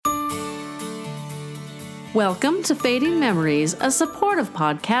Welcome to Fading Memories, a supportive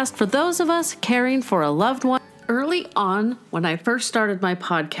podcast for those of us caring for a loved one. Early on, when I first started my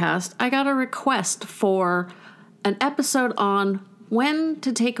podcast, I got a request for an episode on when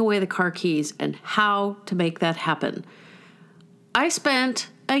to take away the car keys and how to make that happen. I spent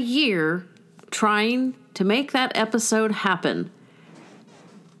a year trying to make that episode happen.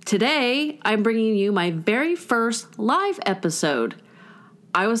 Today, I'm bringing you my very first live episode.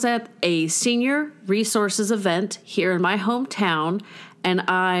 I was at a senior resources event here in my hometown, and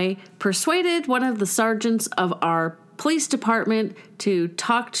I persuaded one of the sergeants of our police department to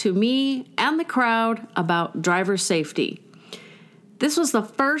talk to me and the crowd about driver safety. This was the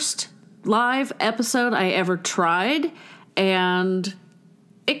first live episode I ever tried, and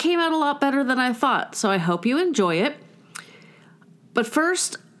it came out a lot better than I thought, so I hope you enjoy it. But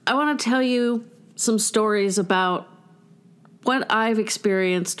first, I want to tell you some stories about what I've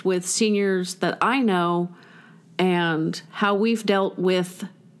experienced with seniors that I know and how we've dealt with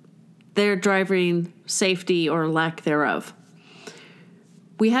their driving safety or lack thereof.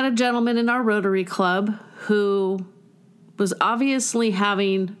 We had a gentleman in our Rotary Club who was obviously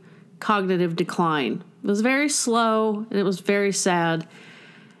having cognitive decline. It was very slow and it was very sad.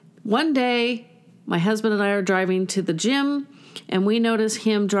 One day, my husband and I are driving to the gym and we notice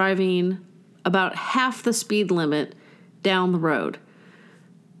him driving about half the speed limit down the road.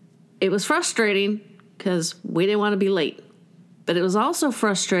 It was frustrating because we didn't want to be late, but it was also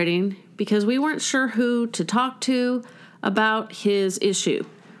frustrating because we weren't sure who to talk to about his issue.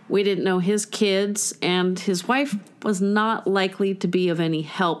 We didn't know his kids, and his wife was not likely to be of any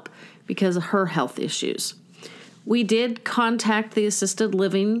help because of her health issues. We did contact the assisted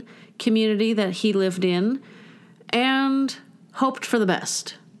living community that he lived in and hoped for the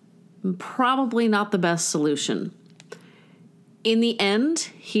best. Probably not the best solution. In the end,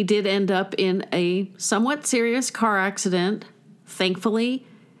 he did end up in a somewhat serious car accident. Thankfully,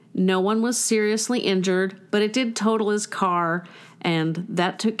 no one was seriously injured, but it did total his car, and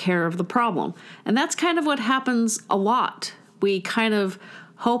that took care of the problem. And that's kind of what happens a lot. We kind of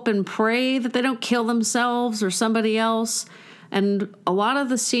hope and pray that they don't kill themselves or somebody else. And a lot of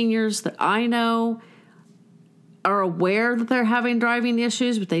the seniors that I know are aware that they're having driving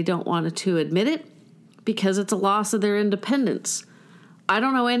issues, but they don't want to admit it because it's a loss of their independence. I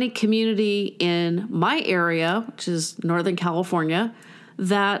don't know any community in my area, which is Northern California,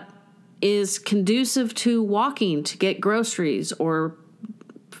 that is conducive to walking to get groceries or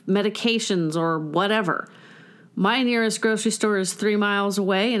medications or whatever. My nearest grocery store is 3 miles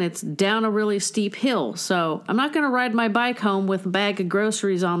away, and it's down a really steep hill. So I'm not going to ride my bike home with a bag of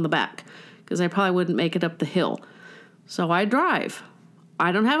groceries on the back because I probably wouldn't make it up the hill. So I drive.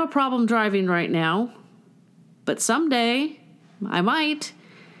 I don't have a problem driving right now, but someday I might.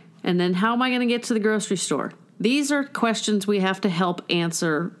 And then how am I going to get to the grocery store? These are questions we have to help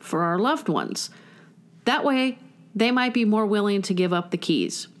answer for our loved ones. That way, they might be more willing to give up the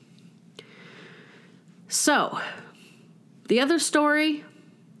keys. So, the other story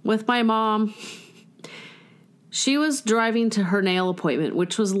with my mom, she was driving to her nail appointment,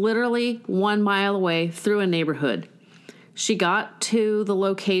 which was literally 1 mile away through a neighborhood. She got to the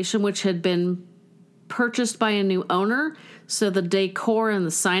location, which had been purchased by a new owner, so the decor and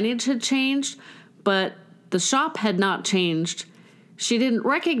the signage had changed, but the shop had not changed. She didn't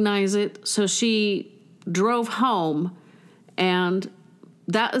recognize it, so she drove home, and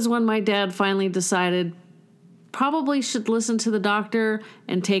that is when my dad finally decided probably should listen to the doctor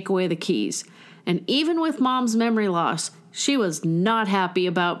and take away the keys. And even with Mom's memory loss, she was not happy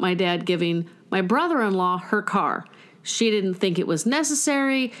about my dad giving my brother-in-law her car. She didn't think it was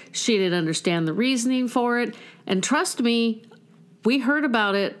necessary. She didn't understand the reasoning for it. And trust me, we heard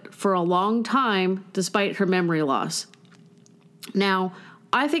about it for a long time despite her memory loss. Now,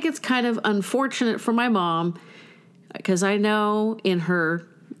 I think it's kind of unfortunate for my mom because I know in her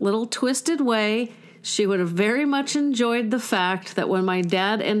little twisted way, she would have very much enjoyed the fact that when my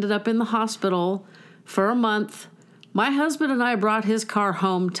dad ended up in the hospital for a month, my husband and I brought his car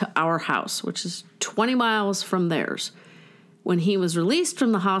home to our house, which is 20 miles from theirs. When he was released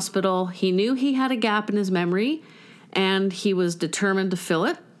from the hospital, he knew he had a gap in his memory, and he was determined to fill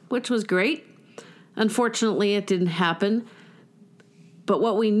it, which was great. Unfortunately, it didn't happen. But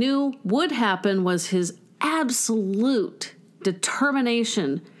what we knew would happen was his absolute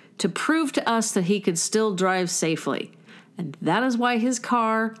determination to prove to us that he could still drive safely. And that is why his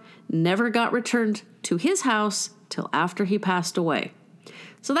car never got returned to his house till after he passed away.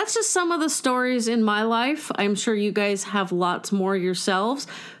 So that's just some of the stories in my life. I'm sure you guys have lots more yourselves.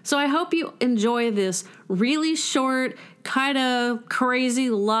 So I hope you enjoy this really short, kind of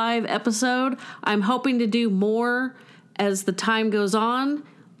crazy live episode. I'm hoping to do more as the time goes on.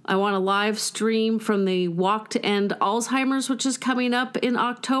 I want to live stream from the Walk to End Alzheimer's, which is coming up in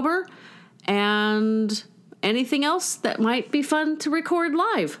October, and anything else that might be fun to record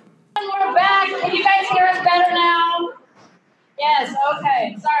live. We're back. Can you guys hear us better now? Yes,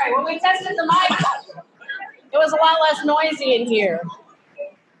 okay. Sorry, when we tested the mic, it was a lot less noisy in here.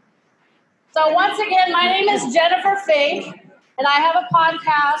 So once again, my name is Jennifer Fink, and I have a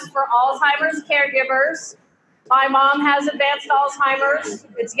podcast for Alzheimer's caregivers. My mom has advanced Alzheimer's.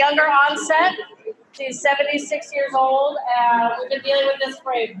 It's younger onset. She's 76 years old, and we've been dealing with this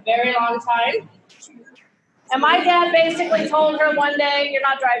for a very long time. And my dad basically told her one day, "You're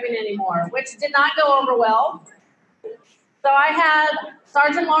not driving anymore," which did not go over well. So I had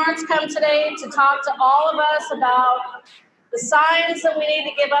Sergeant Lawrence come today to talk to all of us about the signs that we need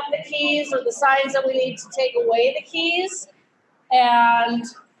to give up the keys or the signs that we need to take away the keys. And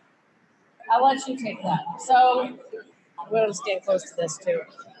I'll let you take that. So I'm going to stand close to this too.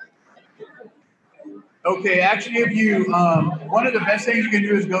 Okay, actually, if you, one of the best things you can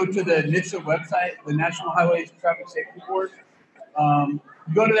do is go to the NHTSA website, the National Highways Traffic Safety Board.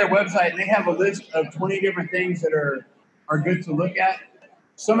 Go to their website, and they have a list of 20 different things that are good to look at.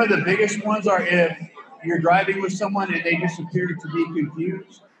 Some of the biggest ones are if you're driving with someone and they just appear to be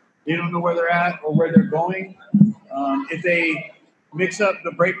confused. They don't know where they're at or where they're going. If they mix up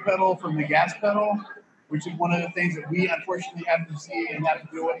the brake pedal from the gas pedal, which is one of the things that we unfortunately have to see and have to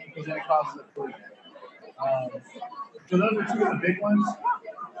deal with because then it causes a collision. So those are two of the big ones.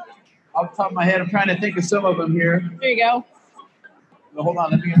 Off the top of my head, I'm trying to think of some of them here. There you go. Well, hold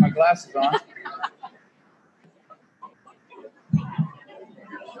on, let me get my glasses on.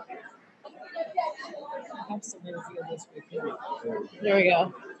 There we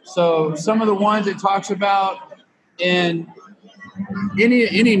go. So some of the ones it talks about, and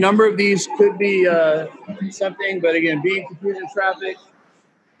any number of these could be something, but again, being confused in traffic,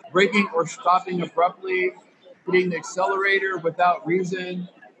 braking or stopping abruptly, hitting the accelerator without reason,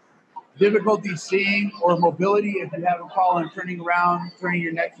 difficulty seeing or mobility if you have a problem turning around, turning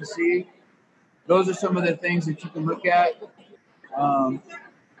your neck to see. Those are some of the things that you can look at.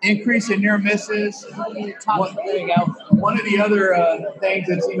 Increase in near misses. There you go. One of the other things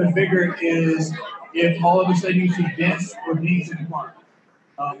that's even bigger is if all of a sudden you see dents or dings in the car.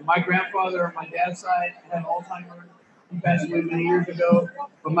 My grandfather on my dad's side had Alzheimer's. He passed away many years ago.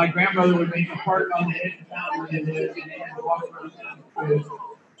 But my grandmother would make a park on the edge of town where they lived, and they had to walk around town because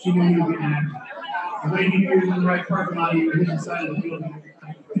she knew he was getting an accident. The way he knew he was in the right parking lot, he would hit the side of the field and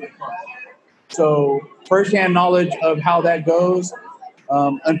he would car. So firsthand knowledge of how that goes.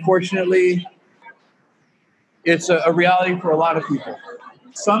 Unfortunately, it's a reality for a lot of people.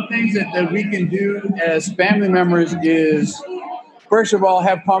 Some things that we can do as family members is, first of all,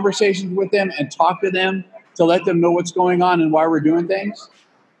 have conversations with them and talk to them to let them know what's going on and why we're doing things.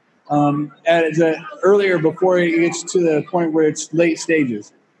 Earlier, before it gets to the point where it's late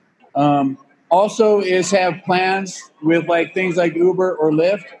stages. Also is have plans with like things like Uber or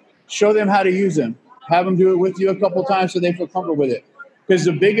Lyft. Show them how to use them. Have them do it with you a couple times so they feel comfortable with it. Because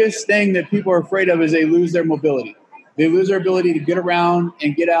the biggest thing that people are afraid of is they lose their mobility. They lose their ability to get around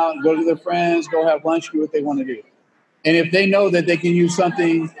and get out and go to their friends, go have lunch, do what they want to do. And if they know that they can use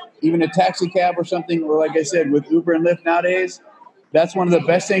something, even a taxi cab or something, or like I said, with Uber and Lyft nowadays, that's one of the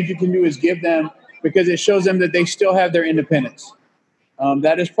best things you can do is give them, because it shows them that they still have their independence.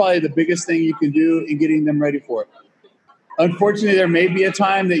 That is probably the biggest thing you can do in getting them ready for it. Unfortunately, there may be a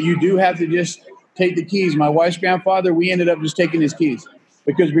time that you do have to just take the keys. My wife's grandfather, we ended up just taking his keys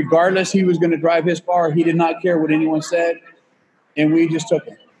because regardless he was going to drive his car, he did not care what anyone said, and we just took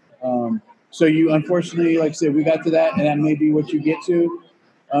him. So you, unfortunately, like I said, we got to that, and that may be what you get to.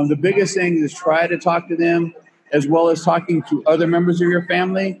 The biggest thing is try to talk to them as well as talking to other members of your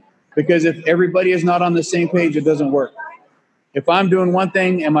family, because if everybody is not on the same page, it doesn't work. If I'm doing one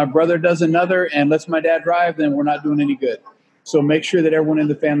thing and my brother does another and lets my dad drive, then we're not doing any good. So make sure that everyone in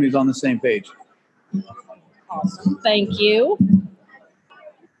the family is on the same page. Awesome. Thank you.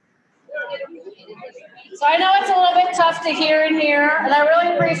 So I know it's a little bit tough to hear in here, and I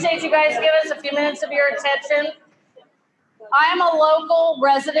really appreciate you guys giving us a few minutes of your attention. I am a local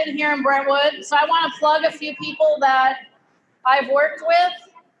resident here in Brentwood, so I want to plug a few people that I've worked with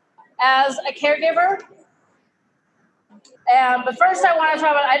as a caregiver. But first I want to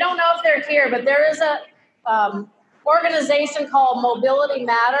talk about, I don't know if they're here, but there is a organization called Mobility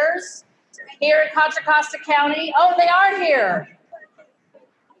Matters here in Contra Costa County. Oh, they are here.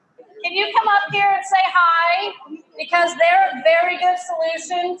 Can you come up here and say hi? Because they're a very good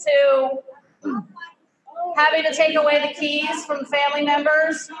solution to having to take away the keys from family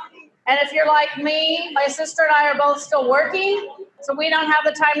members. And if you're like me, my sister and I are both still working, so we don't have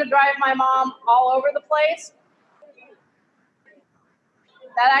the time to drive my mom all over the place.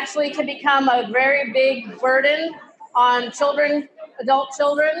 That actually can become a very big burden on children, adult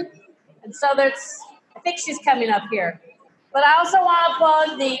children. And so I think she's coming up here. But I also want to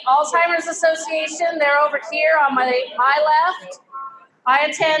plug the Alzheimer's Association. They're over here on my left. I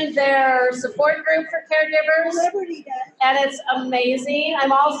attend their support group for caregivers, and it's amazing.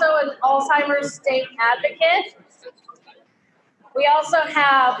 I'm also an Alzheimer's state advocate. We also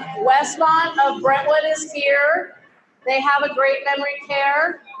have Westmont of Brentwood is here. They have a great memory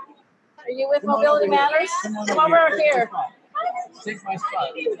care. Are you with Mobility Matters? Come over here. Take my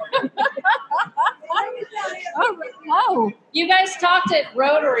spot. Oh, you guys talked at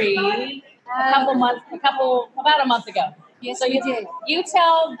Rotary about a month ago. Yes, so we did. You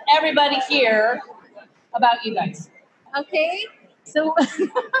tell everybody here about you guys. Okay, so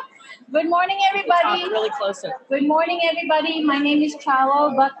good morning, everybody. Talk really closer. Good morning, everybody. My name is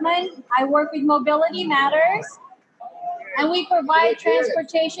Chalo Buckman. I work with Mobility Matters, and we provide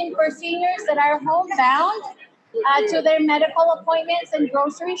transportation for seniors that are homebound to their medical appointments and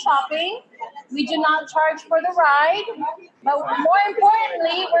grocery shopping. We do not charge for the ride, but more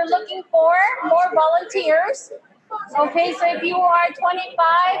importantly, we're looking for more volunteers. Okay, so if you are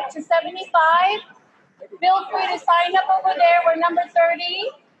 25 to 75, feel free to sign up over there. We're number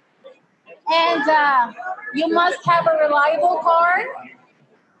 30. And you must have a reliable card.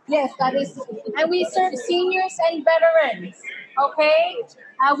 Yes, that is. And we serve seniors and veterans. Okay,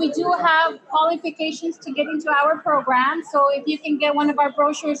 we do have qualifications to get into our program. So if you can get one of our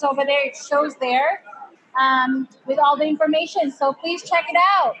brochures over there, it shows there with all the information. So please check it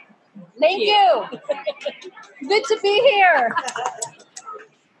out. Thank you. Good to be here.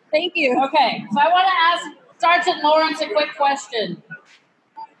 Thank you. Okay, so I want to ask Sergeant Lawrence a quick question.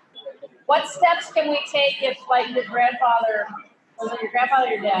 What steps can we take if, like, your grandfather, was it your grandfather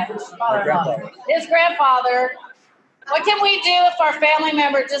or your dad? His grandfather. What can we do if our family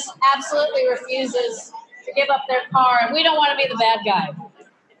member just absolutely refuses to give up their car and we don't want to be the bad guy?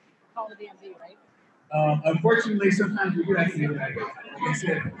 Call the DMV, right? Unfortunately, sometimes we do have to do that. Like I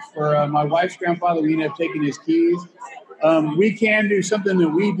said, for my wife's grandfather, we ended up taking his keys. We can do something that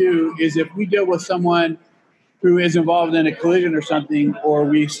we do is if we deal with someone who is involved in a collision or something, or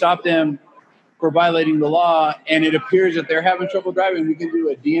we stop them for violating the law and it appears that they're having trouble driving, we can do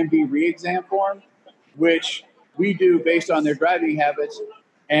a DMV re-exam form, which we do based on their driving habits.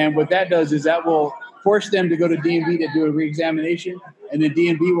 And what that does is that will force them to go to DMV to do a re-examination, and then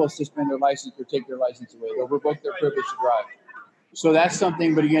DMV will suspend their license or take their license away. They'll revoke their privilege to drive. So that's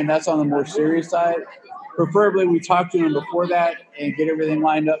something, but again, that's on the more serious side. Preferably, we talk to them before that and get everything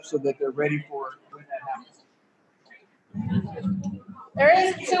lined up so that they're ready for when that happens. There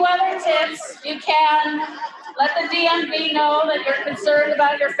is 2 other tips. You can let the DMV know that you're concerned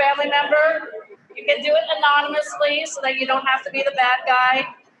about your family member. You can do it anonymously so that you don't have to be the bad guy.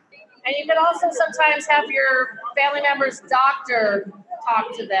 And you can also sometimes have your family member's doctor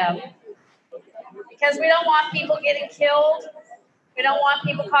talk to them. Because we don't want people getting killed. We don't want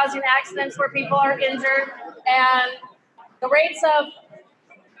people causing accidents where people are injured. And the rates of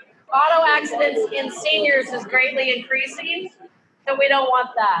auto accidents in seniors is greatly increasing. So we don't want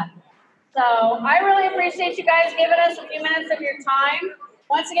that. So I really appreciate you guys giving us a few minutes of your time.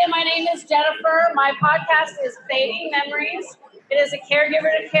 Once again, my name is Jennifer. My podcast is Fading Memories. It is a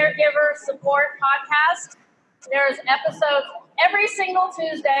caregiver-to-caregiver support podcast. There's episodes every single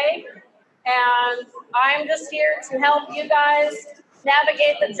Tuesday, and I'm just here to help you guys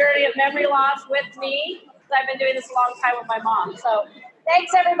navigate the journey of memory loss with me, because I've been doing this a long time with my mom. So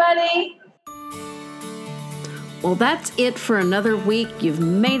thanks, everybody. Well, that's it for another week. You've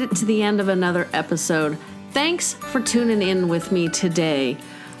made it to the end of another episode. Thanks for tuning in with me today.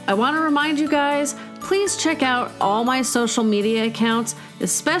 I want to remind you guys, please check out all my social media accounts,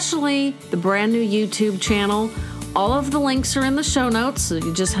 especially the brand new YouTube channel. All of the links are in the show notes, so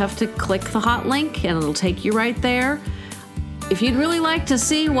you just have to click the hot link and it'll take you right there. If you'd really like to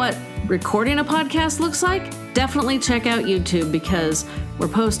see what recording a podcast looks like, definitely check out YouTube because we're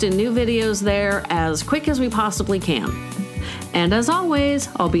posting new videos there as quick as we possibly can. And as always,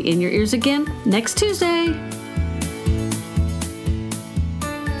 I'll be in your ears again next Tuesday.